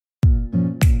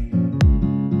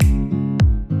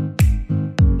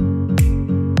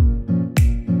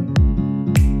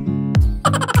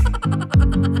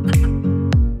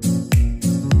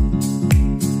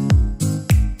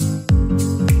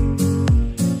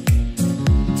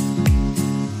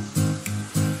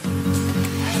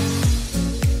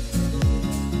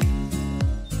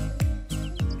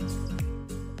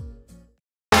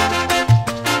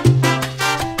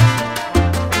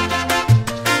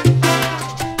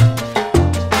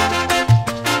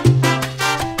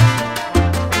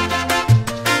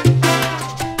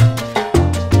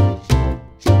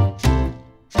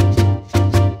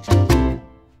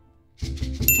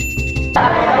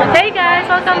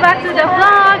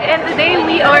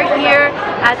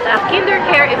at a kinder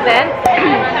care event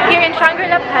here in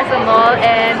Shangri-La Plaza Mall,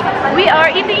 and we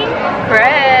are eating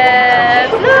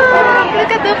crepes. Look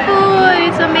at the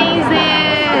food, it's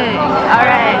amazing.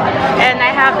 Alright, and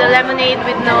I have the lemonade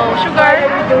with no sugar.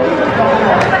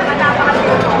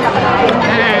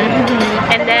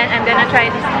 And then I'm gonna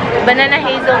try this banana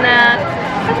hazelnut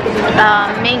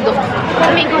mango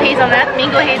hazelnut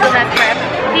crepe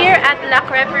here at La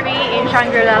Creperie in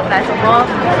Shangri-La Plaza Mall.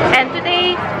 And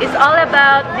today is all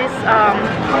about this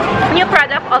new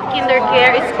product of Kinder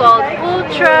Care. It's called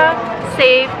Ultra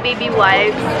Safe Baby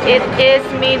Wipes. It is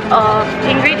made of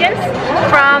ingredients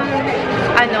from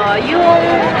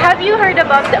have you heard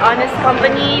about the Honest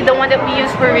Company, the one that we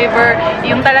use for River,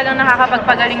 yung talagang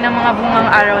nakakapagpagaling ng mga bungang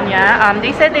araw niya.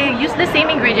 They said they use the same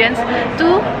ingredients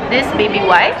to this baby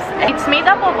wipes. It's made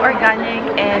up of organic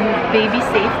and baby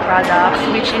safe products,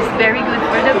 which is very good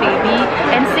for the baby.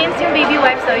 And since yung baby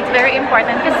wipes, so it's very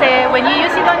important kasi when you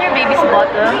use it on your baby's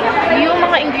bottom, yung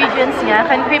mga ingredients niya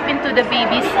can creep into the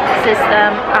baby's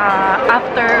system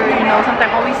after,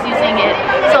 sometimes always using it.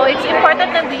 So it's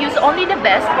important that we use only the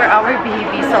best for our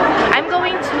baby. So I'm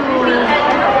going to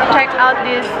check out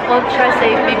this Ultra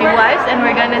Safe Baby Wipes, and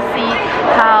we're gonna see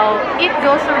how it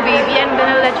goes for baby. I'm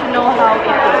gonna let you know how it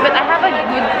goes. But I have a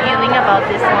good feeling about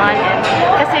this one, and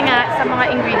kasi nga sa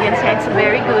mga ingredients niya, it's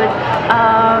very good.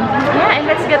 Yeah, and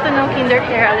let's get to know Kinder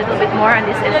Care a little bit more on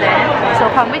this event.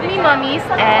 So come with me, mommies,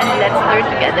 and let's learn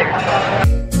together.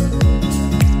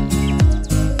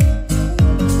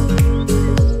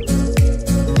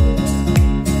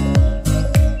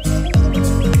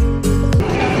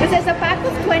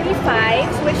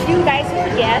 Which you guys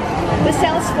will get. This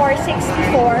sells for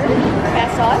 64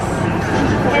 pesos.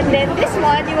 And then this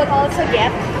one you will also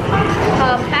get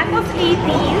pack of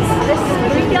 18s. This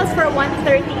retails for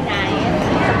 139.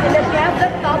 And then we have the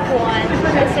top one.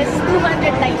 This is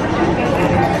 290.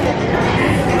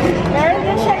 Meron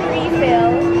din siyang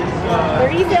refill. The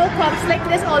refill comes like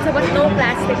this also, but no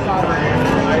plastic cover.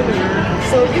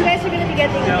 So you guys are going to be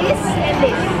getting this and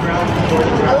this.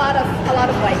 A lot of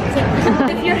wipes.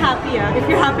 If you're happy, if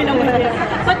you're happy na with it.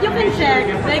 But you can check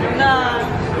like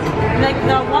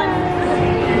the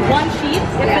one sheet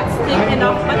if it's thick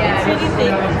enough, but it's really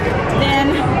thick.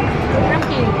 Then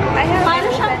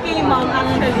parang siyang K-mom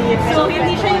actually. So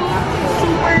hindi siya yung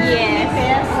super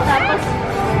nipis. Tapos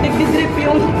nagdi-drip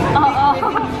yung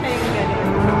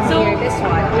this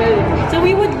one. So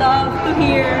we would love to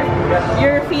hear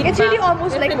your feedback. It's really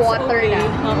almost like water now.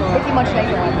 Pretty much like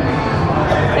water.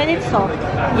 And it's soft.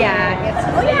 Yeah, it's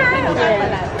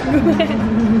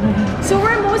So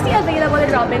we're mostly available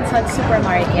in Robinson's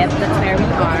Supermarket. That's where we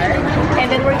are. And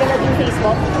then we're gonna do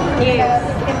Facebook. We're gonna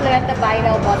implement the buy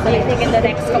now button, I think, in the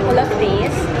next couple of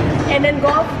days. And then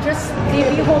go just give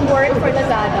you homework for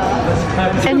Lazada.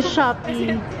 And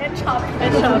Shopee. And Shopee.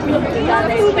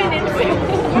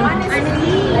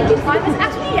 Honestly,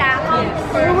 actually, yeah.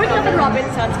 We're working on the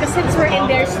Robinsons because since we're in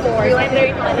their stores and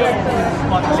they're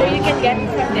so you can get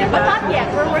from them. But not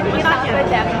yet. We're working it out with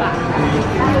them.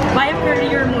 Buy a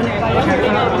career muna.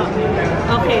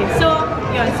 Okay, so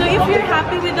if you're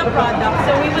happy with the product,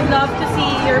 so we would love to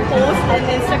see your post on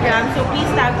Instagram. So please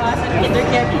tag us at Kinder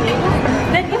Care.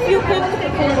 Then if you can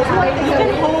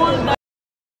hold the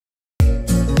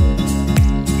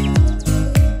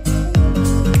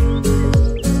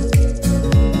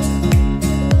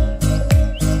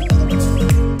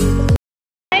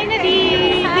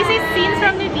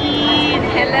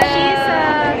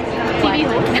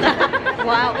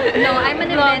No, I'm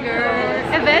an event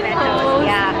host.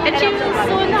 Yeah. And she will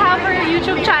soon have her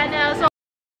YouTube channel. So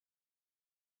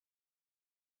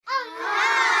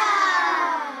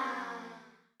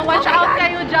watch out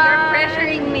kayo dyan. You're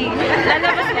pressuring me.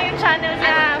 Lalabas na yung channel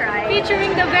niya.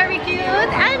 Featuring the very cute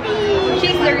Annie.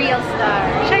 She's the real star.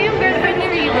 Siya yung girlfriend ni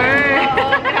River.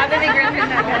 Oo, grabe na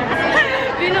girlfriend na agad.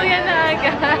 Binuyan na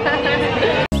agad.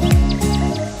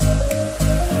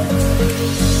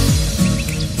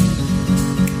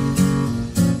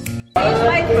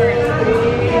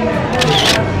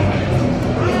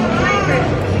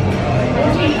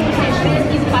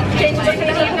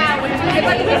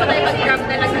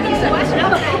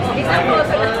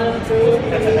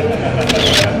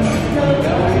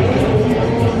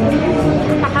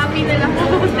 happy na lang.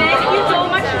 Thank you so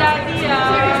much, Daddy.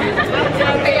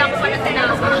 Kaya ako pala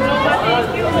tinapos.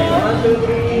 Thank you.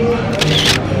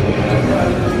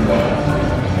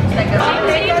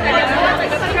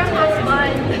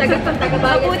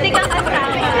 Mabuti kang asawa.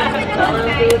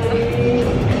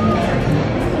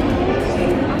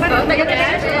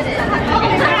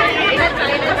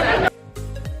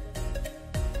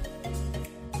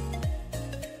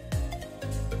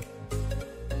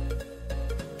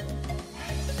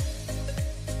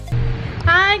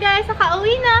 Hi guys!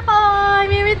 Nakauwi na ako! I'm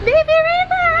here with Baby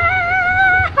River!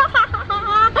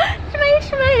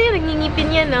 Smile!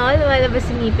 Nangingipin yan, no? Lumalabas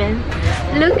yung ngipin.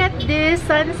 Look at this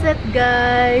sunset,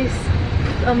 guys!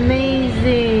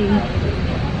 Amazing!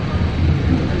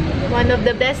 One of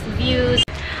the best views.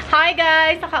 Hi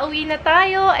guys! Nakauwi na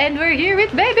tayo and we're here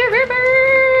with Baby River!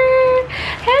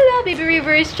 Hello! Baby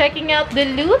River is checking out the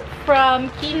loot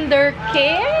from Kinder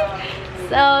Care.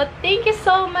 So, thank you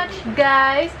so much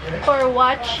guys for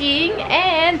watching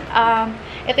and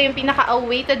ito yung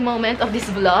pinaka-awaited moment of this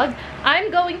vlog.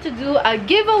 I'm going to do a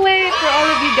giveaway for all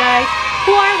of you guys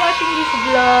who are watching this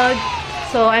vlog.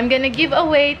 So, I'm gonna give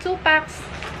away 2 packs.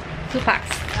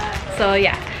 So,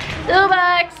 yeah. 2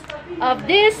 packs of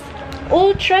this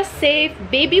ultra safe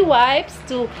baby wipes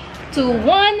to 1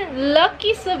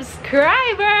 lucky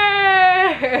subscriber.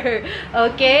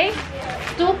 Okay?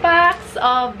 2 packs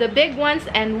of the big ones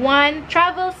and 1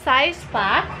 travel size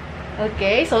pack.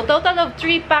 Okay, so total of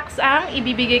 3 packs ang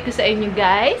ibibigay ko sa inyo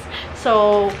guys.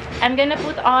 So, I'm gonna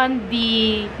put on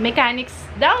the mechanics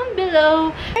down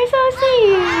below. Ay, so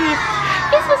sweet!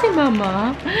 Kiss mo si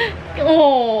Mama.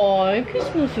 Oh, kiss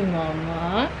mo si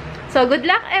Mama. So, good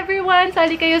luck everyone!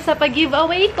 Sali kayo sa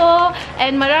pag-giveaway ko.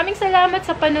 And maraming salamat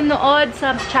sa panonood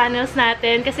sa channels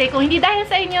natin. Kasi kung hindi dahil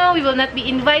sa inyo, we will not be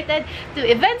invited to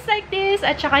events like this.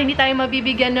 At saka hindi tayo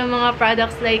mabibigyan ng mga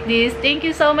products like this. Thank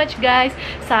you so much guys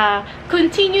sa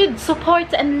continued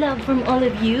support and love from all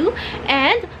of you.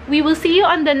 And we will see you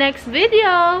on the next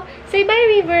video. Say bye,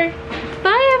 River!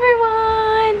 Bye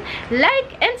everyone!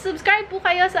 Like and subscribe po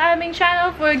kayo sa aming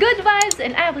channel for good vibes.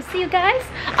 And I will see you guys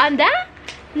on the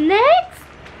next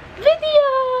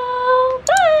video.